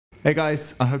Hey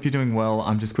guys, I hope you're doing well.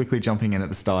 I'm just quickly jumping in at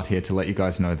the start here to let you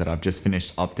guys know that I've just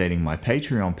finished updating my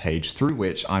Patreon page, through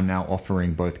which I'm now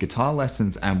offering both guitar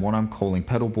lessons and what I'm calling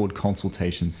pedalboard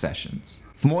consultation sessions.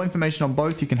 For more information on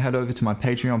both, you can head over to my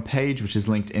Patreon page, which is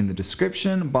linked in the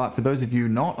description. But for those of you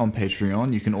not on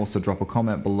Patreon, you can also drop a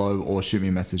comment below or shoot me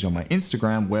a message on my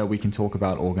Instagram where we can talk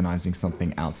about organizing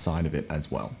something outside of it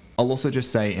as well. I'll also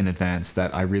just say in advance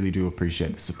that I really do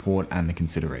appreciate the support and the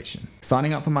consideration.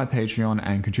 Signing up for my Patreon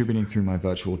and contributing through my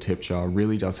virtual tip jar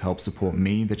really does help support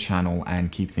me, the channel,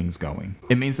 and keep things going.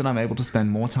 It means that I'm able to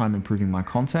spend more time improving my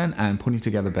content and putting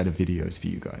together better videos for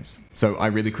you guys. So I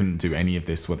really couldn't do any of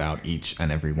this without each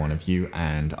and every one of you,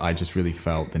 and I just really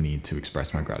felt the need to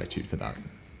express my gratitude for that.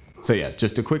 So yeah,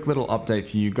 just a quick little update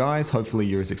for you guys. Hopefully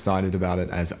you're as excited about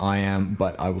it as I am,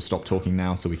 but I will stop talking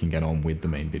now so we can get on with the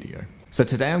main video. So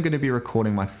today I'm going to be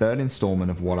recording my third installment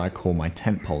of what I call my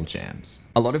Tentpole jams.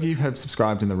 A lot of you have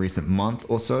subscribed in the recent month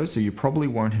or so you probably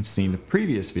won't have seen the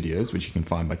previous videos, which you can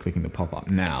find by clicking the pop-up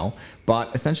now,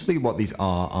 but essentially what these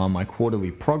are my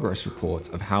quarterly progress reports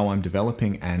of how I'm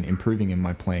developing and improving in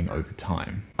my playing over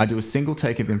time. I do a single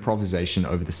take of improvisation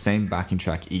over the same backing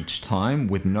track each time,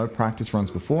 with no practice runs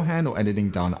beforehand or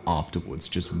editing done afterwards,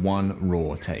 just one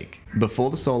raw take. Before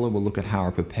the solo, we'll look at how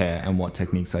I prepare and what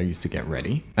techniques I use to get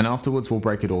ready, and afterwards we'll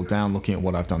break it all down, looking at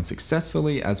what I've done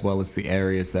successfully as well as the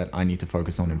areas that I need to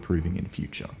focus on improving in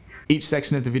future. Each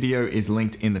section of the video is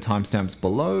linked in the timestamps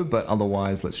below, but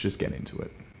otherwise let's just get into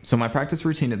it. So my practice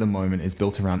routine at the moment is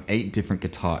built around 8 different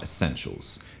guitar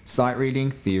essentials: sight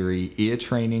reading, theory, ear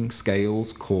training,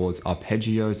 scales, chords,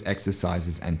 arpeggios,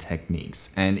 exercises, and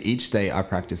techniques. And each day I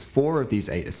practice 4 of these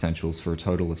 8 essentials for a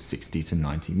total of 60 to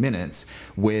 90 minutes,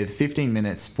 with 15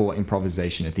 minutes for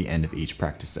improvisation at the end of each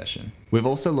practice session. We've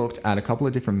also looked at a couple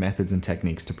of different methods and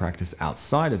techniques to practice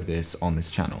outside of this on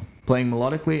this channel. Playing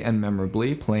melodically and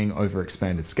memorably, playing over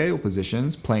expanded scale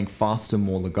positions, playing faster,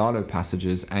 more legato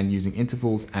passages, and using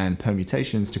intervals and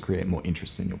permutations to create more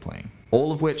interest in your playing.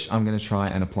 All of which I'm going to try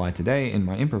and apply today in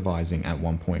my improvising at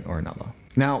one point or another.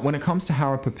 Now, when it comes to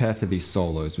how I prepare for these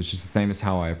solos, which is the same as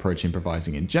how I approach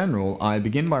improvising in general, I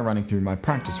begin by running through my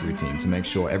practice routine to make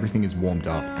sure everything is warmed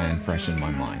up and fresh in my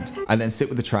mind. I then sit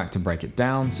with the track to break it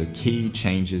down, so key,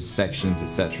 changes, sections,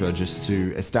 etc., just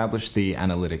to establish the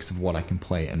analytics of what I can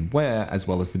play and where, as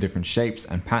well as the different shapes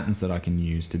and patterns that I can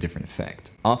use to different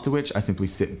effect. After which, I simply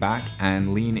sit back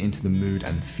and lean into the mood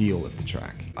and the feel of the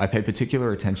track. I pay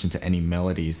particular attention to any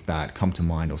melodies that come to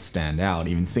mind or stand out,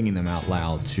 even singing them out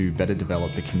loud to better develop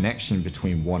the connection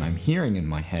between what I'm hearing in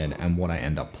my head and what I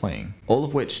end up playing. All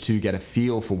of which to get a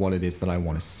feel for what it is that I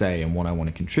want to say and what I want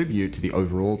to contribute to the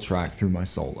overall track through my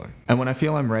solo. And when I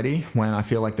feel I'm ready, when I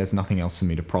feel like there's nothing else for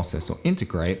me to process or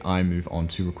integrate, I move on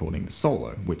to recording the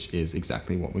solo, which is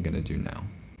exactly what we're going to do now.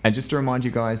 And just to remind you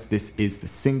guys, this is the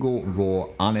single, raw,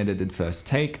 unedited first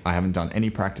take. I haven't done any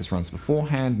practice runs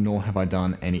beforehand, nor have I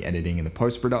done any editing in the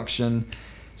post-production.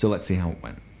 So let's see how it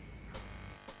went.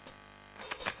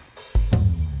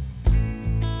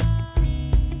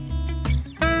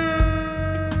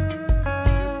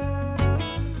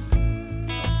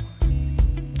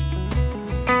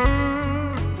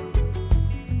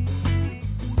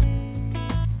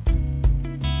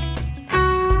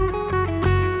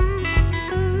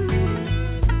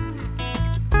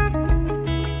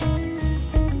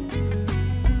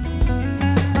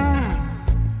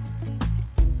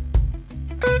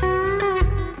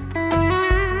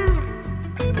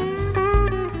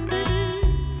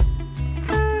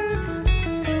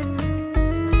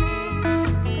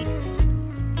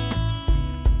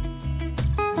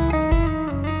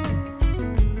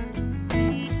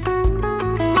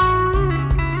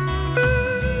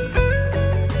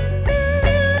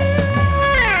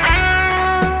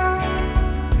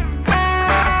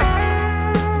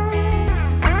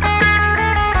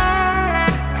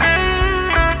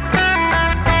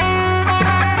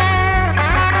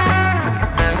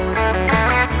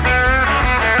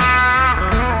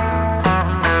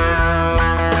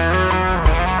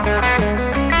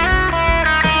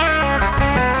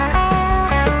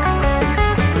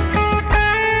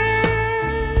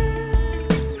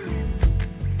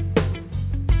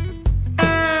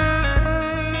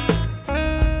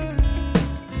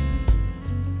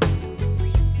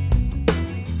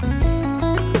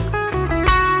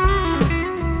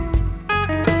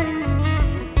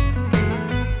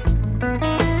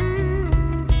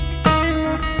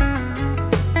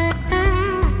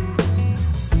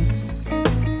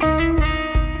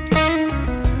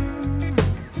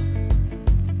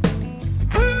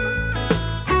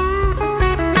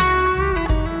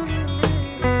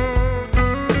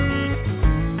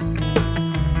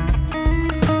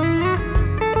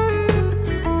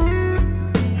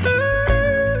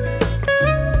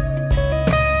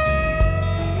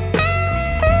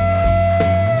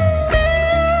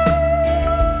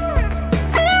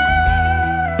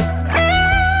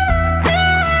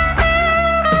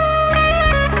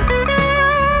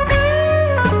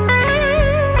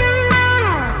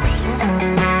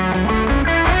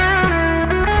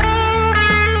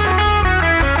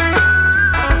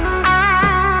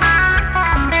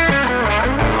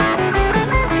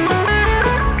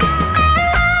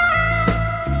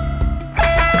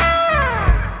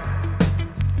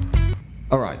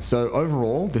 So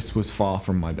overall, this was far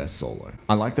from my best solo.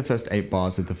 I liked the first 8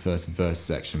 bars of the first verse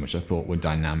section, which I thought were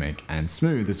dynamic and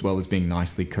smooth, as well as being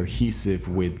nicely cohesive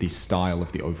with the style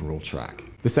of the overall track.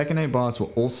 The second 8 bars were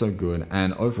also good,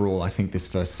 and overall I think this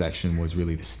first section was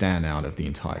really the standout of the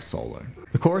entire solo.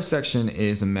 The chorus section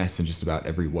is a mess in just about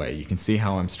every way. You can see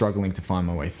how I'm struggling to find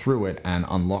my way through it and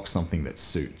unlock something that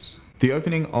suits. The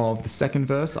opening of the second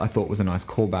verse I thought was a nice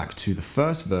callback to the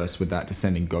first verse with that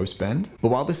descending ghost bend, but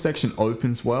while this section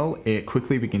opens well, it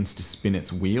quickly begins to spin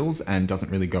its wheels and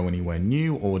doesn't really go anywhere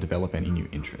new or develop any new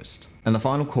interest. And the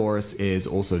final chorus is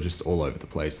also just all over the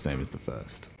place, same as the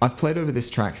first. I've played over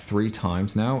this track 3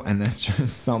 times now, and there's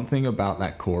just something about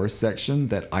that chorus section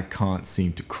that I can't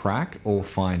seem to crack or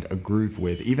find a groove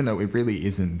with, even though it really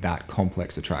isn't that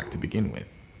complex a track to begin with.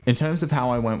 In terms of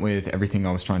how I went with everything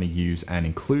I was trying to use and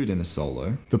include in the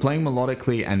solo, for playing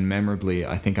melodically and memorably,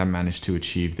 I think I managed to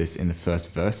achieve this in the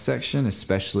first verse section,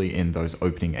 especially in those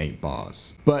opening 8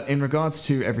 bars. But in regards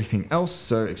to everything else,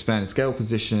 so expanded scale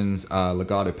positions,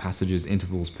 legato passages,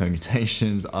 intervals,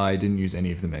 permutations, I didn't use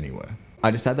any of them anywhere.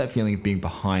 I just had that feeling of being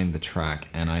behind the track,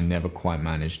 and I never quite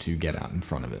managed to get out in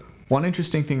front of it. One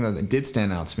interesting thing though that did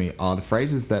stand out to me are the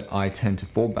phrases that I tend to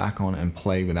fall back on and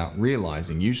play without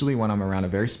realizing, usually when I'm around a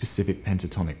very specific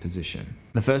pentatonic position.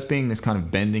 The first being this kind of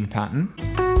bending pattern.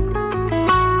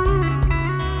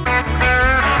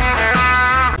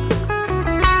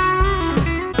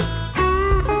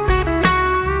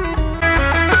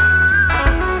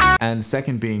 And the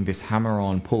second being this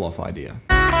hammer-on pull-off idea.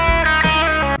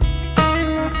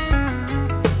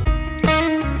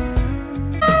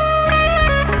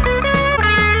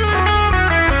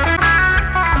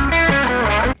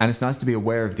 And it's nice to be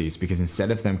aware of these because instead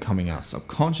of them coming out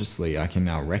subconsciously, I can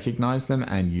now recognize them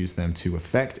and use them to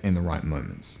effect in the right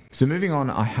moments. So moving on,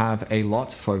 I have a lot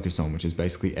to focus on, which is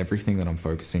basically everything that I'm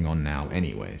focusing on now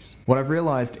anyways. What I've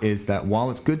realized is that while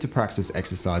it's good to practice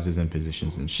exercises and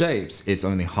positions and shapes, it's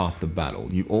only half the battle.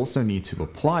 You also need to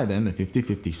apply them, a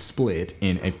 50-50 split,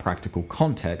 in a practical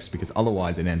context, because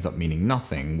otherwise it ends up meaning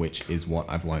nothing, which is what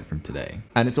I've learned from today.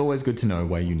 And it's always good to know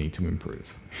where you need to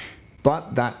improve.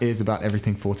 But that is about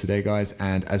everything for today, guys,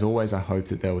 and as always, I hope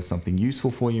that there was something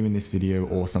useful for you in this video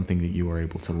or something that you were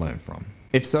able to learn from.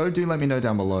 If so, do let me know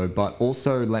down below, but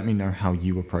also let me know how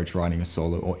you approach writing a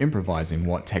solo or improvising,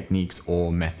 what techniques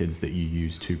or methods that you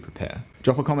use to prepare.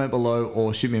 Drop a comment below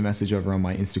or shoot me a message over on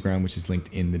my Instagram, which is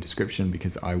linked in the description,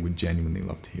 because I would genuinely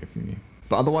love to hear from you.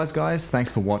 But otherwise, guys,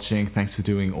 thanks for watching. Thanks for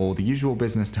doing all the usual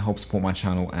business to help support my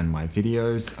channel and my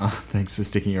videos. Thanks for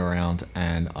sticking around,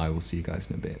 and I will see you guys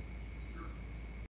in a bit.